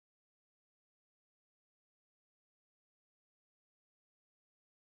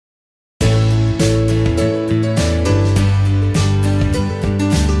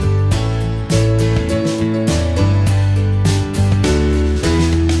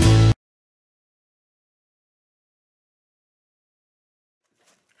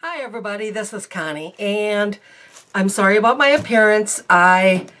Hi everybody, this is Connie, and I'm sorry about my appearance.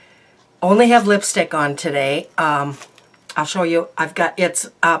 I only have lipstick on today. I'll show you. It's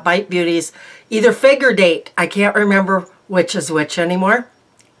Bite Beauty's either Fig or Date. I can't remember which is which anymore.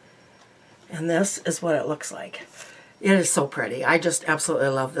 And this is what it looks like. It is so pretty. I just absolutely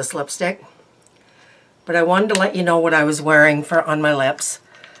love this lipstick. But I wanted to let you know what I was wearing on my lips.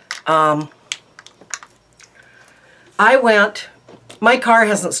 My car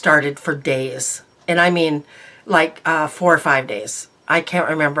hasn't started for days, and I mean like 4 or 5 days. I can't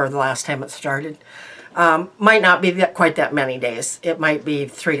remember the last time it started. Might not be quite that many days. It might be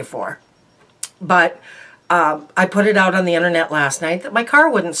 3 to 4. But I put it out on the internet last night that my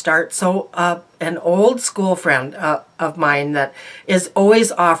car wouldn't start, so an old school friend of mine that is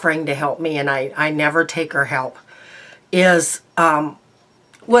always offering to help me, and I never take her help, is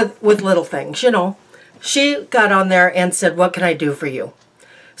with little things, you know. She got on there and said, "What can I do for you?"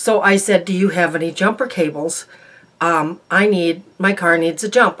 So I said, "Do you have any jumper cables? My car needs a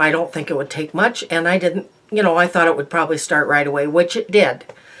jump. I don't think it would take much." And I didn't, you know, I thought it would probably start right away, which it did.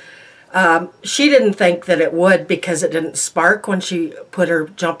 She didn't think that it would because it didn't spark when she put her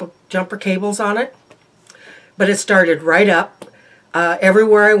jumper cables on it. But it started right up.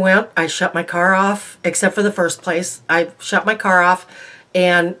 Everywhere I went, I shut my car off, except for the first place. I shut my car off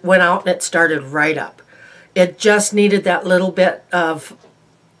and went out, and it started right up. It just needed that little bit of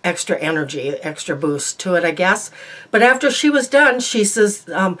extra energy, extra boost to it, I guess. But after she was done, she says,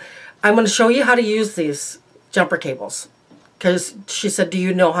 I'm going to show you how to use these jumper cables. Because she said, "Do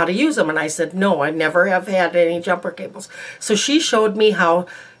you know how to use them?" And I said, "No, I never have had any jumper cables." So she showed me how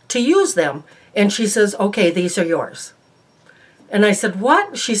to use them. And she says, "Okay, these are yours." And I said,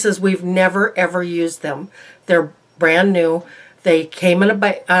 "What?" She says, "We've never, ever used them. They're brand new. They came in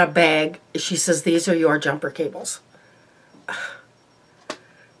a bag." She says, "These are your jumper cables."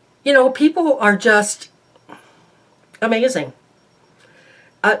 You know, people are just amazing.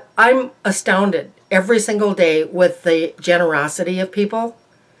 I'm astounded every single day with the generosity of people.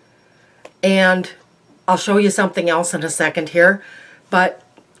 And I'll show you something else in a second here. But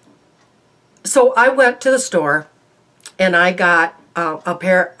so I went to the store and I got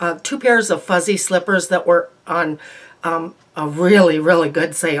two pairs of fuzzy slippers that were on a really, really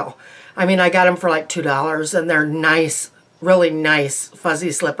good sale. I mean, I got them for like $2, and they're nice, really nice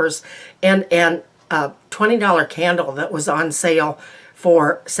fuzzy slippers, and a $20 candle that was on sale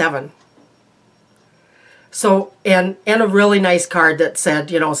for $7. So, and a really nice card that said,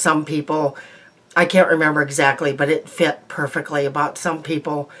 you know, some people, I can't remember exactly, but it fit perfectly about some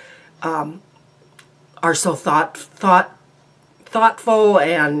people are so thoughtful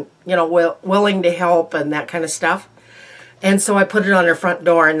and, you know, willing to help and that kind of stuff. And so I put it on her front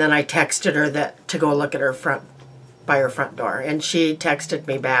door, and then I texted her to go look at her front door. And she texted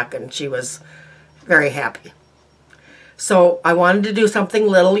me back, and she was very happy. So I wanted to do something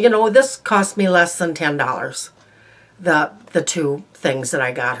little. You know, this cost me less than $10, the two things that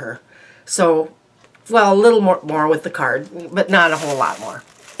I got her. So, well, a little more with the card, but not a whole lot more.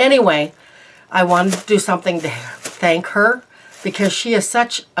 Anyway, I wanted to do something to thank her because she is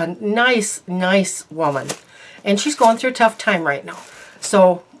such a nice, nice woman. And she's going through a tough time right now.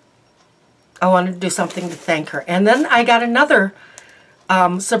 So I wanted to do something to thank her. And then I got another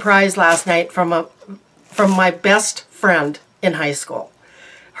surprise last night from my best friend in high school.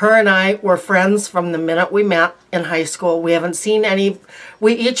 Her and I were friends from the minute we met in high school. We haven't seen any.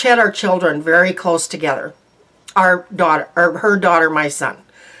 We each had our children very close together. Her daughter, my son.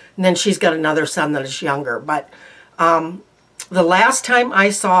 And then she's got another son that is younger. But the last time I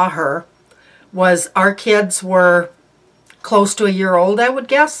saw her was our kids were close to a year old, I would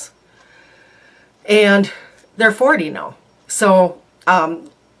guess. And they're 40 now. So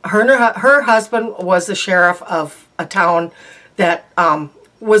her husband was the sheriff of a town that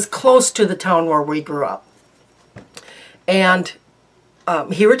was close to the town where we grew up. And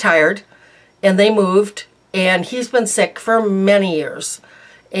he retired, and they moved, and he's been sick for many years.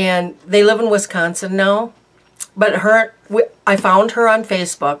 And they live in Wisconsin now. But I found her on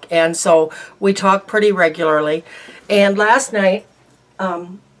Facebook, and so we talk pretty regularly. And last night,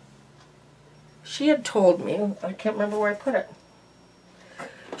 she had told me, I can't remember where I put it.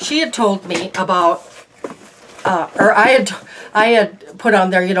 She had told me about, or I had put on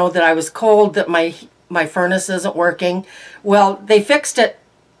there, you know, that I was cold, that my furnace isn't working. Well, they fixed it.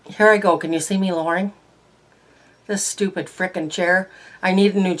 Here I go. Can you see me lowering? This stupid frickin' chair. I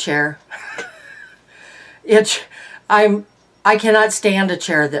need a new chair. I cannot stand a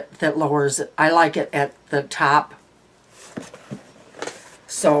chair that lowers it. I like it at the top.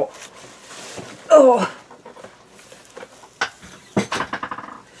 So, oh.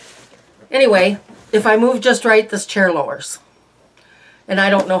 Anyway, if I move just right, this chair lowers. And I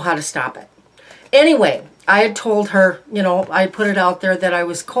don't know how to stop it. Anyway, I had told her, you know, I put it out there that I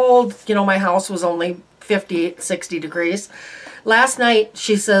was cold. You know, my house was only 50, 60 degrees. Last night,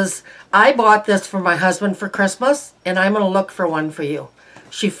 she says, I bought this for my husband for Christmas, and I'm going to look for one for you.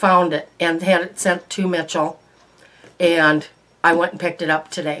 She found it and had it sent to Mitchell, and I went and picked it up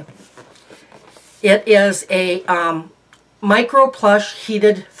today. It is a micro plush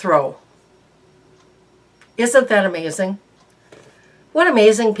heated throw. Isn't that amazing? What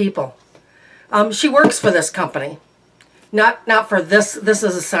amazing people. She works for this company. Not for this. This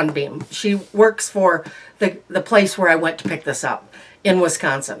is a Sunbeam. She works for the place where I went to pick this up in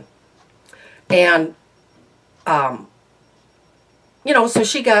Wisconsin. And, you know, so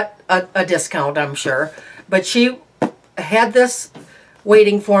she got a discount, I'm sure. But she had this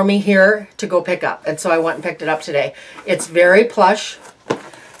waiting for me here to go pick up. And so I went and picked it up today. It's very plush.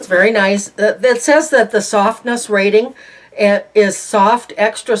 It's very nice. It says that the softness rating is soft,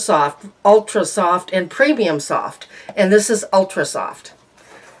 extra soft, ultra soft, and premium soft. And this is ultra soft.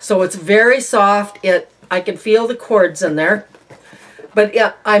 So it's very soft. I can feel the cords in there. But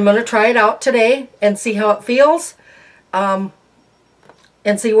yeah, I'm going to try it out today and see how it feels. And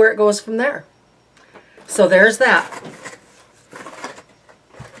see where it goes from there. So there's that.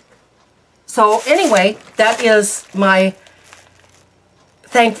 So anyway, that is my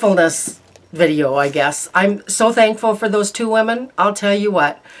thankfulness video, I guess. I'm so thankful for those two women. I'll tell you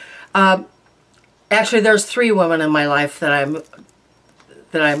what. Actually, there's 3 women in my life that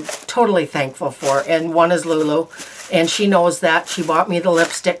I'm totally thankful for, and one is Lulu, and she knows that. She bought me the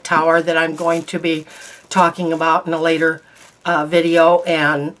lipstick tower that I'm going to be talking about in a later video,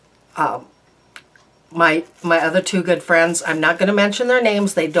 and my other 2 good friends, I'm not going to mention their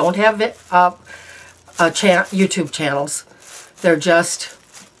names. They don't have YouTube channels. They're just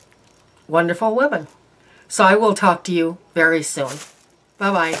wonderful women. So I will talk to you very soon.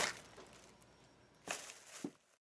 Bye-bye.